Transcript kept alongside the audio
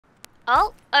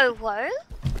Oh, whoa.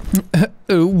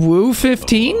 Woo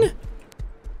 15?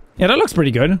 Yeah, that looks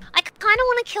pretty good. I kind of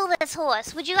want to kill this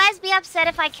horse. Would you guys be upset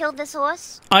if I killed this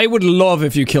horse? I would love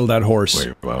if you killed that horse.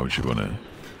 Wait, why would you want to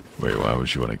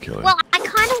kill it? Well, I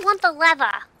kind of want the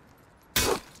leather.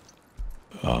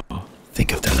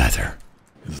 Think of the leather.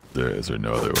 Is there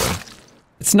no other way?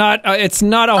 It's not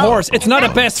a horse. It's not a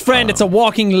best friend. It's a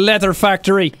walking leather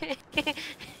factory.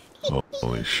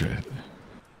 Holy shit.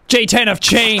 J10 have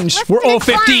changed. We're all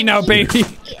 15 now, baby.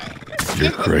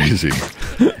 You're crazy.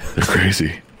 They're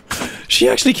crazy. She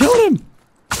actually killed him.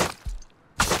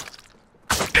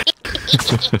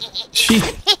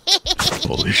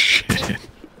 Holy shit.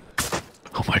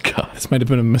 Oh my god. This might have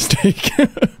been a mistake.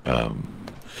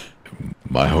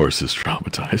 My horse is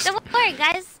traumatized. Don't worry,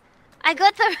 guys. I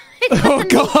got the. Oh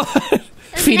god.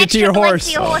 Feed it to your horse.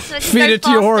 Feed it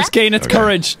to your horse. Gain its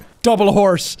courage. Double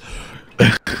horse.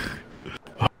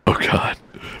 Oh god.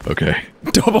 Okay.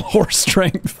 Double horse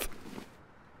strength.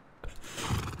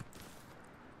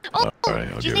 Oh, Alright,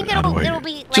 I'll do you give think it it'll anyway.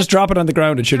 be like Just drop it on the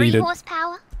ground. It should 3 eat it.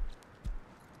 horsepower?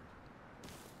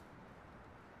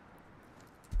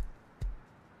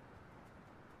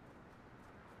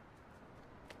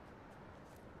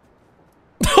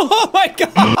 Oh my god!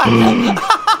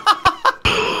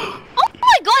 Oh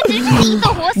my god, did you eat the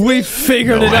horse? We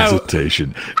figured it out.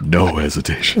 No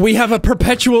hesitation. We have a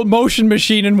perpetual motion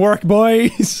machine in work,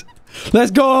 boys.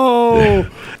 Let's go!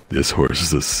 This horse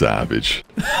is a savage.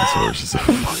 This horse is a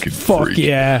fucking Fuck freak.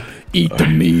 yeah. Eat the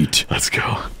meat. Let's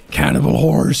go. Cannibal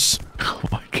horse. Oh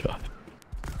my god.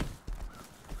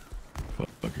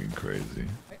 Fucking crazy.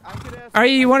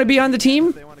 You want to be on the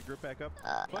team?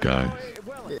 Guy.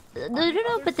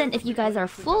 No, but then if you guys are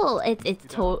full,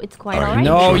 it's quite alright.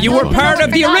 No, you were part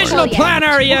of the original plan,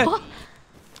 Arya!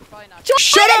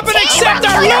 Shut up and accept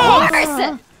our love!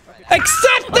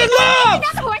 Accept the love!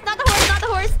 Not the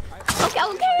horse. Okay.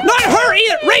 Not her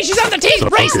either! Ray, she's on the team!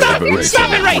 Ray, stop!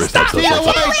 Stop it, Ray! Stop!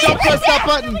 Don't press that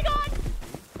button!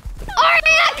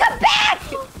 Arya, come back!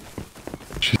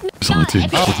 She's on the team.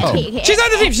 She's on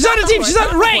the team! She's on the team! She's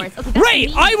on Ray! Ray,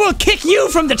 I will kick you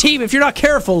from the team if you're not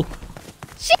careful!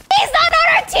 She's not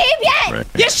on our team yet! Right.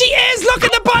 Yes, she is! Look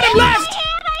at the bottom left!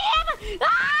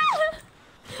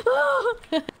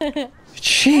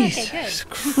 Jesus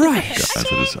Christ!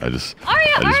 Guys, I just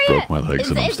broke my legs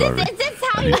and I'm starving. Is this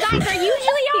how you guys are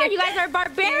usually are? You guys are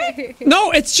barbaric?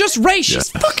 No, it's just Ray. She's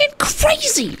fucking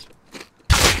crazy!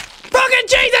 Fucking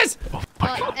Jesus! Oh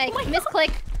my god.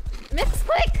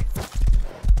 Misclick.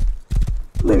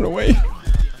 Run away.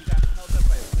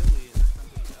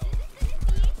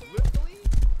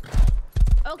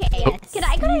 Okay, yes. Can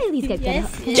I at least get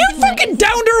You fucking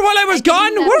downed her while I was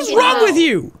gone? What's wrong with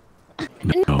you?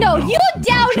 No, you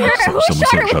downed her! Who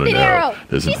shot her with an arrow?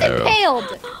 There's She's an arrow.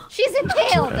 impaled! She's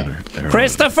impaled! Arrow.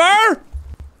 Christopher?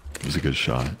 It was a good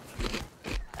shot.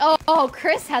 Oh,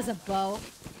 Chris has a bow.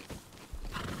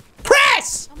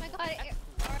 Chris! Oh my god, alright,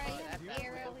 you have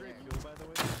arrow.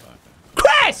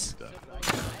 Chris!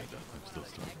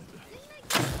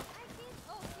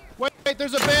 Wait,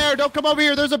 there's a bear! Don't come over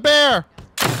here, there's a bear!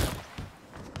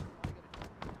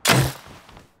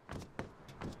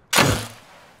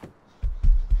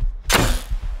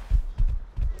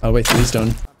 Oh wait, he's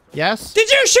done. Yes? Did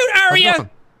you shoot Arya?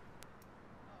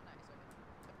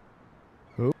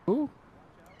 Who?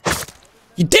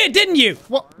 You did, didn't you?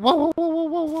 Whoa.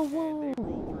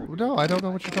 No, I don't know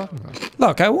what you're talking about.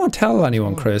 Look, I won't tell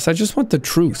anyone, Chris. I just want the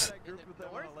truth.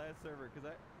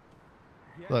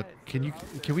 Look, can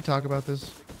we talk about this?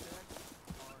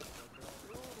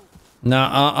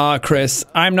 Nah, Chris.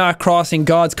 I'm not crossing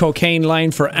God's cocaine line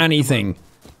for anything.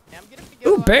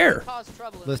 Ooh, bear.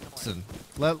 Listen,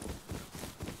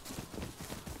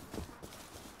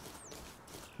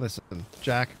 listen,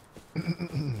 Jack.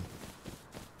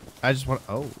 I just want.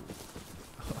 Oh.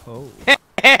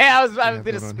 I was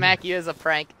gonna smack you as a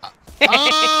prank.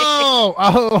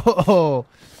 Oh.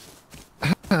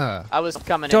 I was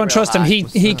coming. Don't trust him.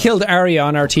 He killed Arya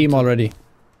on our team already.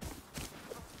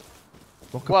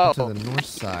 Welcome to the north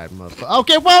side, motherfucker.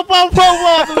 Okay, whoa.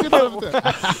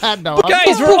 No,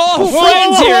 guys, we're all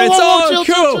friends here. It's all cool.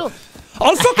 Chill.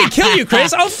 I'll fucking kill you,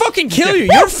 Chris. I'll fucking kill you.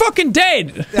 You're fucking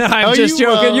dead. I'm just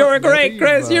joking. You're great,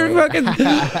 Chris. You're fucking. You're a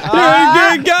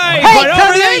good guy. But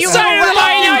over this side of the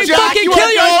line, I'll fucking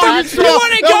kill you. You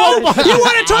want to go? You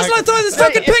want to toss? Let's throw this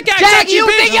fucking pickaxe Jack, at you, you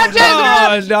think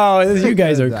bitch. you're Oh no, you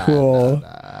guys are cool.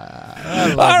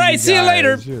 All right, see you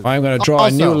later. I'm gonna draw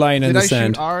a new line in the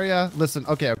sand. Did I shoot Arya? Listen,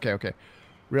 okay.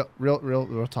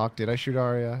 Real talk. Did I shoot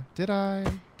Arya? Did I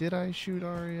shoot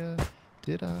Arya?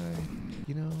 Did I?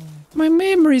 You know. My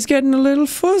memory's getting a little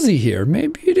fuzzy here.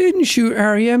 Maybe you didn't shoot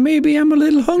Arya. Maybe I'm a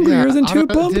little hungrier than two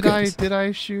pumpkins. Did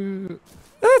I shoot?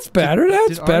 That's better.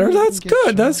 That's better. Arya That's get good.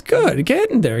 shot? That's good.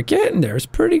 Getting there. Getting there. It's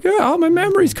pretty good. All my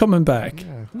memory's coming back.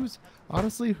 Yeah. Who's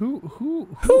honestly who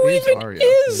is even Arya?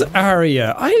 is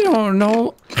Arya? I don't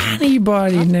know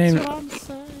anybody named. That's what I'm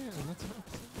saying. That's what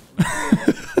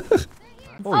I'm saying.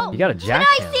 Oh, you got a jack.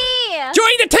 Join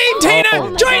the team,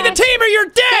 Tina! Join the team or you're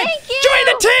dead! Thank you! Join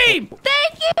the team!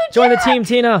 Thank you, Jack! Join the team,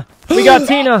 Tina. We got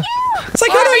Tina. It's like,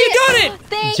 oh, you got it!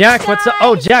 Thanks, Jack, what's up?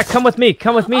 Oh, Jack, come with me.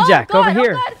 Come with me, Jack. God, Over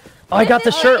here. God. Oh, I got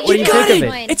the shirt. What do you got think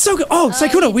of it? It's so good. Oh,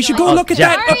 Saikuno, we should go Oh, look at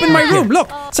Jack. that up in my room. Look,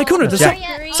 Saikuno, there's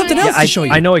Jack. something else to show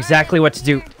you. I know exactly what to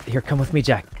do. Here, come with me,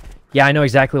 Jack. Yeah, I know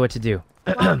exactly what to do.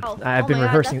 I've been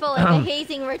rehearsing.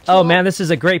 Oh man, this is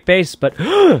a great base, but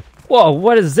whoa,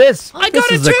 what is this? I got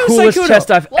this it is the too, coolest Saikuno.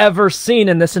 chest I've ever seen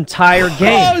in this entire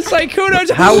game. Oh, Saikuno,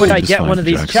 How would I Just get find one of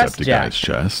these chests, Jacksepticeye's Jack?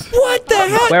 chest. what the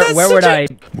hell? Where would I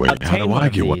Wait, how obtain do I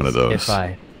get one of those? If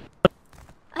I...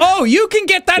 Oh, you can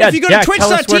get that Yeah, if you go Jack, to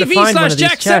tell us where to find one of these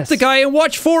twitch.tv/Jacksepticeye and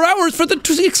watch 4 hours for the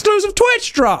exclusive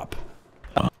Twitch drop.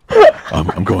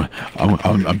 I'm going.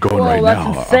 I'm going right that's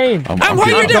now. insane. And while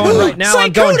you're I'm going right now.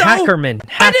 I'm going Saikuno, Hackerman.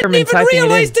 I didn't Hackerman even typing it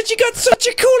realize in. that you got such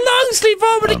a cool long sleeve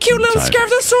on with a cute little type. scarf.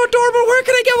 That's so adorable. Where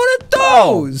can I get one of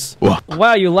those? Well,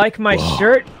 Wow, you like my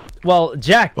shirt? Well,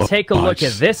 Jack, Oh, take a look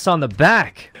at this on the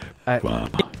back.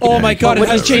 Oh my god, it What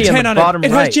do has you see in J10 the on bottom it.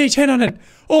 It has right? J10 on it.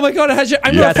 Oh my god, it has J.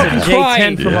 I'm Yeah, gonna it's a fucking cry.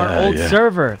 J10 from our old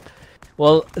server.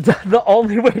 Well, the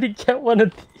only way to get one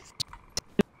of these...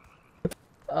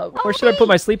 where should I put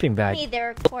my sleeping bag? Hey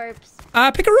there, corpse.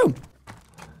 Pick a room.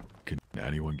 can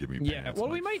anyone give me Yeah, pants? well,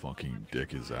 My we might- fucking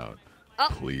dick is out. Oh.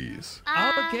 Please.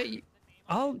 I'll get you.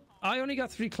 I only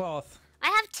got 3 cloth. I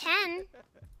have 10.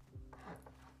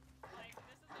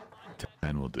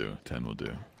 10 will do. 10 will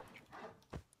do.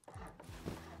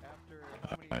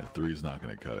 Alright, 3's not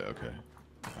gonna cut it. Okay.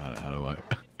 How do I?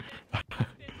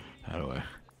 How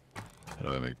do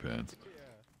I make pants?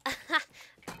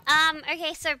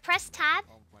 Okay, so press tab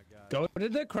Go to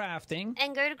the crafting.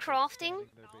 and go to crafting,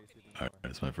 Alright,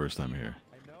 it's my first time here.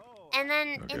 and then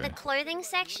in the Okay. clothing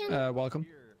section, Welcome.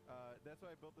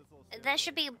 there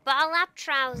should be burlap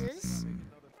trousers.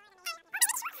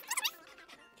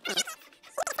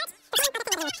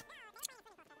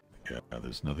 Yeah,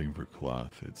 there's nothing for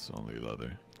cloth. It's only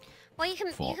leather. Well, you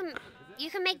Fuck.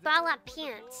 can make burlap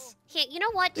pants. Here, you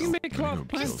know what? You Just, can make cloth Just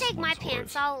pants. just take my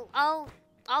pants. I'll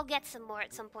get some more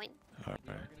at some point. Alright.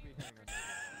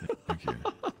 Thank you.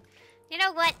 You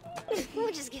know what?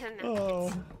 We'll just give him that.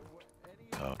 Oh.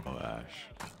 Oh, Ash.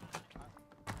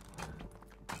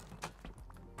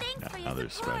 Thanks for Now your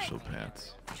there's support. special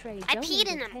pants. I peed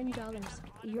in them.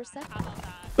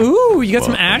 Ooh, you got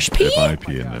some Well, ash pee? If I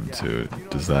pee in them too,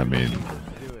 does that mean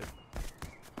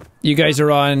You guys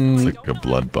are on. it's like a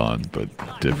blood bond, but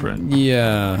different?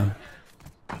 Yeah.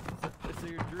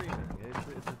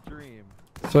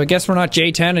 So I guess we're not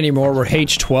J10 anymore, we're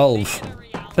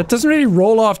H12. That doesn't really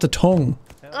roll off the tongue.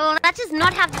 Oh, that does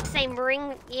not have the same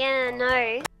ring. Yeah,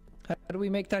 no. How do we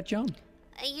make that jump?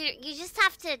 You just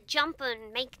have to jump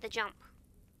and make the jump.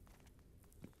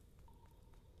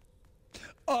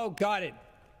 Oh, got it.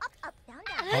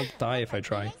 I'll die if I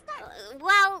try.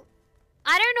 Well,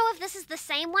 I don't know if this is the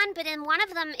same one, but in one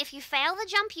of them, if you fail the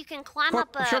jump, you can climb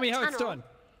up a Show me how tunnel. it's done.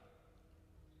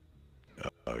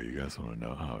 Oh, you guys want to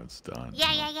know how it's done?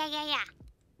 Yeah.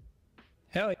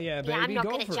 Hell yeah, baby. Yeah, I'm not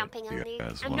go good at for it. jumping on You these.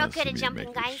 guys I'm want not to good see at me jumping,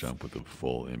 make guys. a jump with a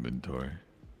full inventory?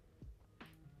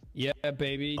 Yeah,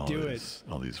 baby, do it.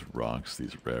 All these rocks,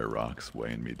 these rare rocks,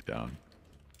 weighing me down.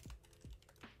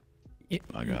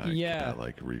 I got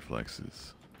like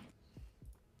reflexes.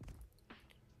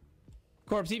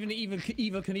 Corpse, even Evil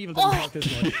Knievel doesn't help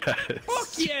this one. Fuck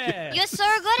yeah! You're so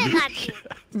good at that.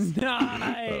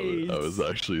 Nice! I was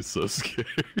actually so scared.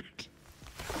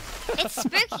 It's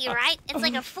spooky, right? It's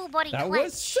like a full body That clench.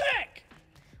 was sick!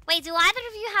 Wait, do either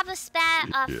of you have a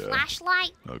spare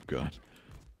flashlight? Oh god.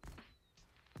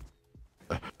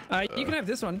 You can have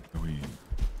this one.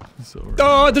 So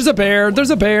Oh, there's a bear!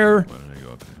 There's a bear! Where did I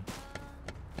go up to?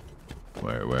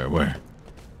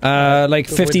 Where? Like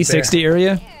 50, 60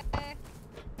 area.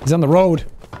 He's on the road.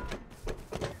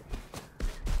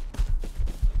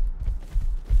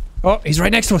 Oh, he's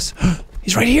right next to us.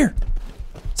 He's right here.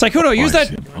 Saikuno, use I that.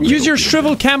 see him. I'm Use gonna your go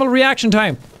shriveled camel reaction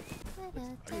time.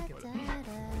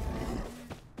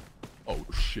 Oh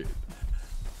shit.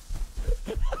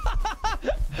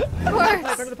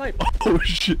 Under the pipe. Oh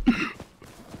shit.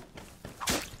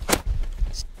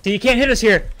 So you can't hit us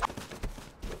here.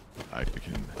 I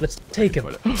can. Let's take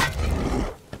him.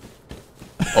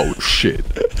 Oh shit.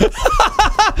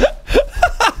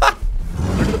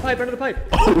 Under the pipe, under the pipe.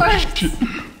 Oh shit.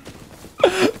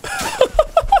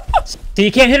 See,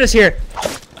 you can't hit us here.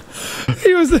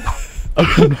 He was.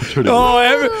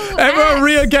 Oh, ever a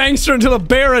real gangster until a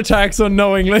bear attacks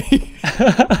unknowingly.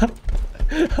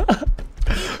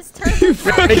 You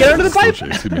fucking get under the pipe.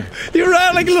 You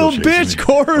ran like a little bitch,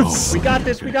 corpse. We got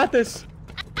this. We got this.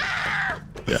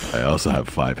 Yeah, I also have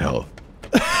 5 health.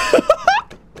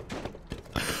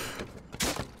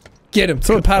 Get him.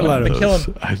 Throw a paddle at him. Kill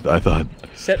him. I thought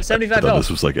 75 health. this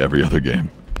was like every other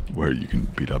game where you can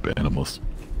beat up animals.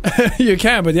 You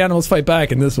can, but the animals fight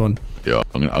back in this one. Yeah,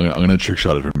 I'm gonna trick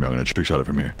shot it from here. I'm gonna trick shot it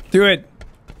from here. Do it.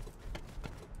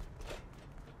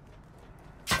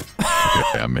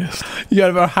 Okay, I missed. You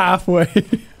got about halfway.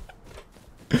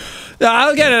 Yeah,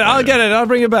 I'll get it. I'll get it. I'll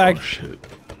bring it back. Oh shit.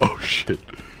 Oh shit.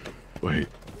 Wait.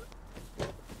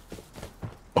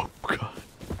 Oh god.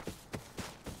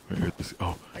 Where is this?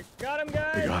 Oh. I got him,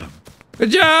 guys. I got him.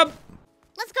 Good job.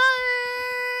 Let's go.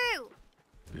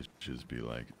 Bitches be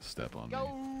like, step on me.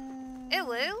 Ooh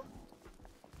woo.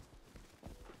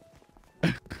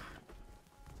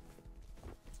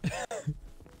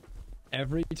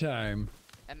 Every time.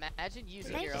 Imagine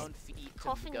using your own feet to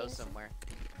coughing go music. somewhere.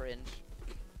 Cringe.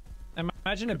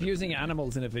 Imagine abusing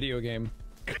animals in a video game.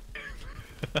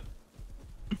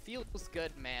 Feels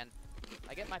good, man.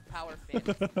 I get my power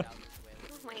fantasy out this way.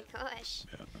 Oh my gosh.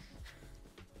 Yeah.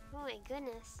 Oh my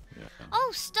goodness. Yeah.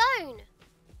 Oh, stone.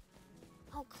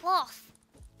 Oh, cloth.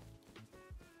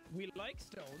 We like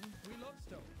stone. We love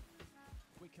stone.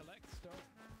 We collect stone.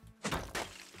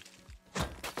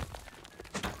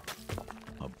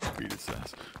 I'll beat its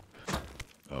ass.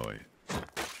 Oh wait.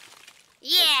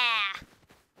 Yeah.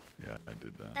 Yeah, I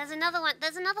did that. There's another one.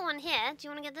 There's another one here. Do you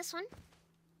want to get this one?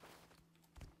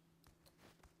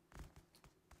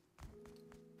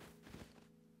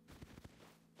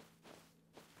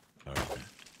 Okay.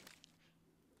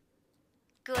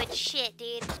 Good shit,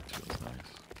 dude. Feels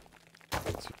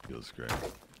nice. It feels great.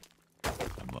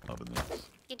 I'm loving this.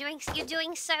 You're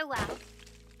doing so well.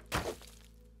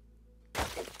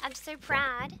 I'm so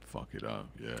proud. Fuck it up,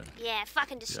 yeah. Yeah,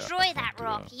 fucking destroy fuck that it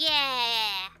rock. up.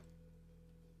 Yeah.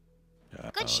 Yeah.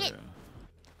 Good shit. Yeah.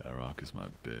 That rock is my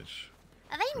bitch.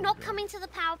 Are they There we not go. coming to the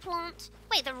power plant?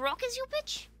 Wait, the rock is your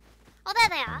bitch? Oh, there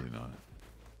they are. Probably not.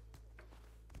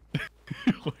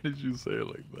 Why did you say it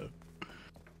like that?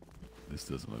 This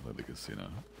doesn't look like the casino.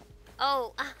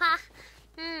 Oh,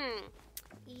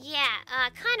 yeah,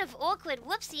 kind of awkward.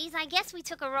 Whoopsies, I guess we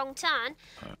took a wrong turn.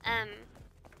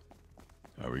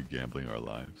 Are we gambling our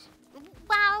lives?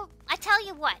 Well, I tell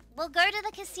you what, we'll go to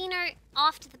the casino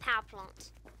after the power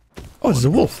plant. Oh, there's a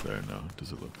wolf. There, no.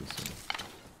 Does it look the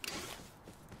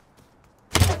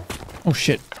same? Oh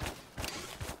shit.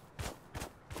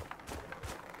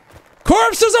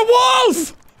 Corpse, there's a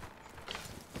wolf!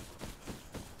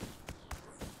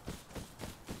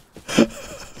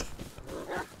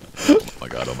 Oh my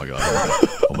god, oh my god,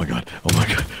 oh my god, oh my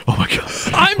god, oh my god.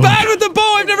 I'm bad with the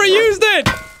bow, I've never used it!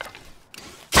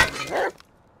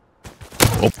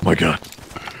 Oh my god.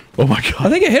 Oh my god. I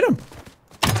think I hit him.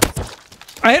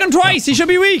 I hit him twice, he should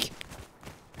be weak.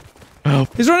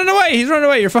 Help. He's running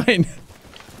away, you're fine.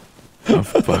 I'm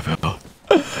 5 health.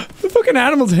 The fucking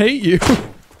animals hate you.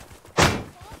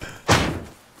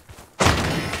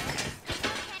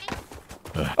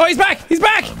 Oh, he's back! He's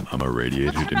back! I'm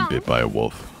irradiated and bit by a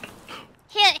wolf.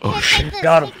 Here, Oh, take shit. this,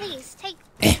 Got him. take these,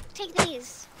 take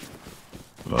these.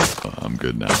 I'm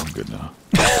good now, I'm good now.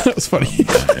 That was funny.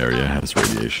 That area has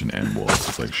radiation and wolves.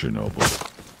 It's like Chernobyl.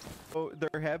 Oh,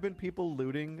 there have been people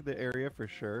looting the area for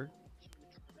sure.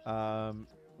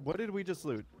 What did we just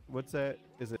loot? What's that?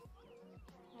 Is it?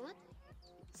 What?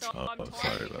 So Oh, I'm torn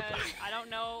sorry about because that. I don't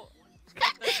know.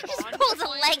 Just pulls a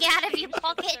leg out of your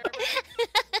pocket.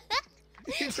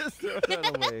 You just throw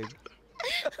that away.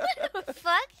 What the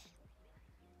fuck?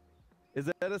 Is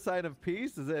that a sign of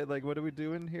peace? Is that like what are we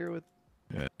doing here with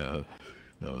Yeah, that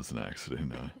was an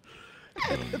accident.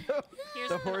 Here's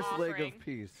the an horse leg offering. of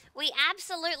peace? We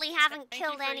absolutely haven't Thank you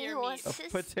killed for any your meat. A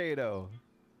horses. potato.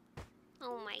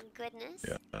 Oh my goodness.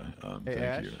 Yeah, Hey, thank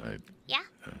Ash? you. Yeah?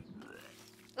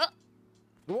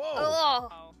 Whoa! Oh,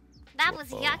 Oh, that was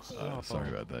yucky. Sorry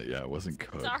about that. Yeah, it wasn't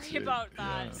cooked. sorry about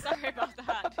that. Yeah. Sorry about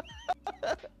that.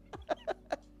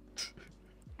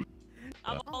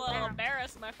 I'm a little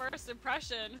embarrassed. My first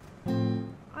impression.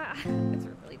 It's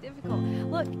really difficult.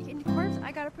 Look, in Corpse,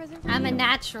 I got a present for I'm a you.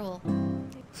 natural.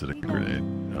 Is it a grenade?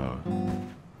 Oh.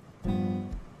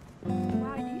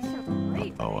 Wow, you sound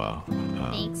great. Oh wow.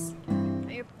 Thanks.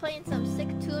 You're playing some sick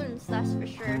tunes, that's for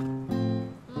sure.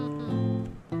 Mm-mm.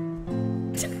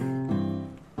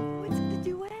 What's the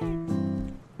duet?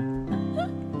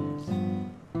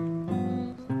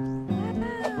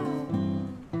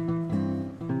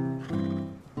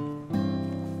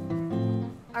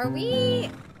 Are we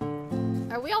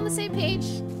on the same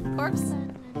page, Corpse?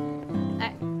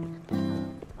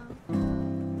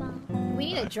 We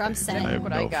need a drum set. I have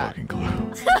no fucking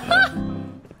clue.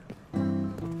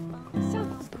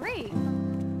 Sounds great.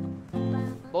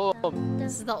 Boom.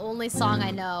 This is the only song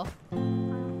I know.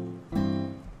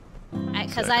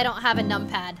 Because I don't have a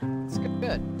numpad. It's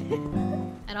good.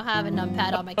 I don't have a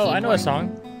numpad on my keyboard. Oh, I know a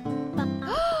song.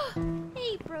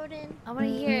 Hey, Broden. I want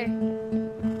to hear.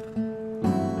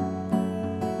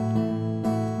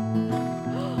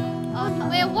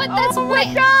 Wait, what? That's oh my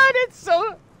god, it's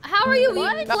so. How are you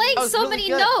What? playing That was so really many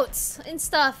good. notes and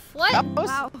stuff? What? That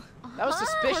was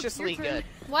suspiciously good.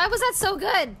 Why was that so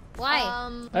good? Why?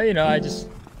 You know, I just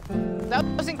That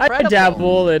was I incredible.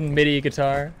 dabble in MIDI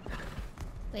guitar.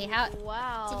 Wait, how?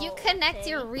 Wow. Did you connect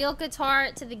your real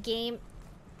guitar to the game?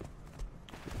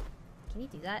 Can you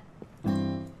do that?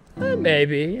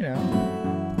 Maybe, you know.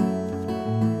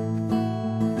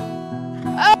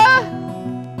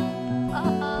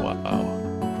 Wow.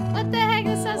 What the heck?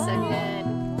 This sounds so good.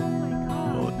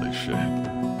 Holy shit.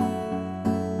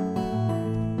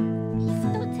 He's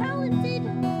so talented.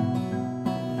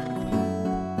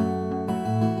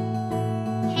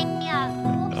 Hey,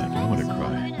 Wolf, can I have a solo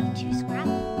line of 2 scrap?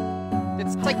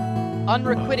 It's like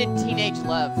unrequited teenage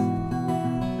love.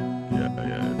 Yeah,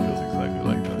 it feels exactly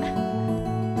like that.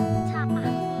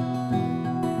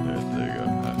 There you go.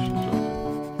 Ash,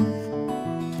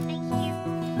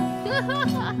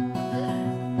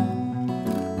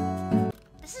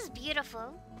 This is beautiful.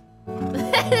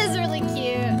 That is really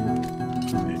cute.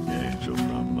 The angel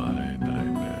from my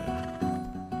nightmare.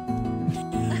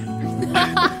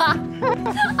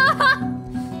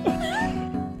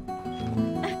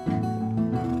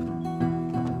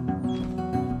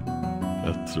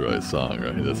 That's the right song,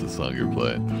 right? That's the song you're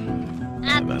playing.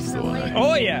 And that's the one I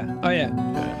Oh yeah. Oh yeah.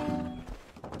 Yeah.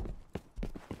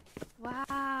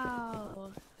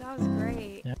 Wow. That was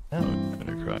great. I'm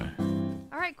gonna cry.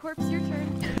 All right, Corpse, your turn.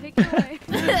 Take it away.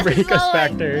 Ricos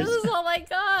factors. This is all I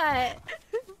got.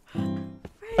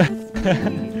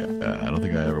 Yeah, I don't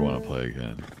think I ever want to play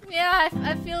again. Yeah,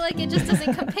 I feel like it just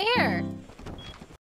doesn't compare.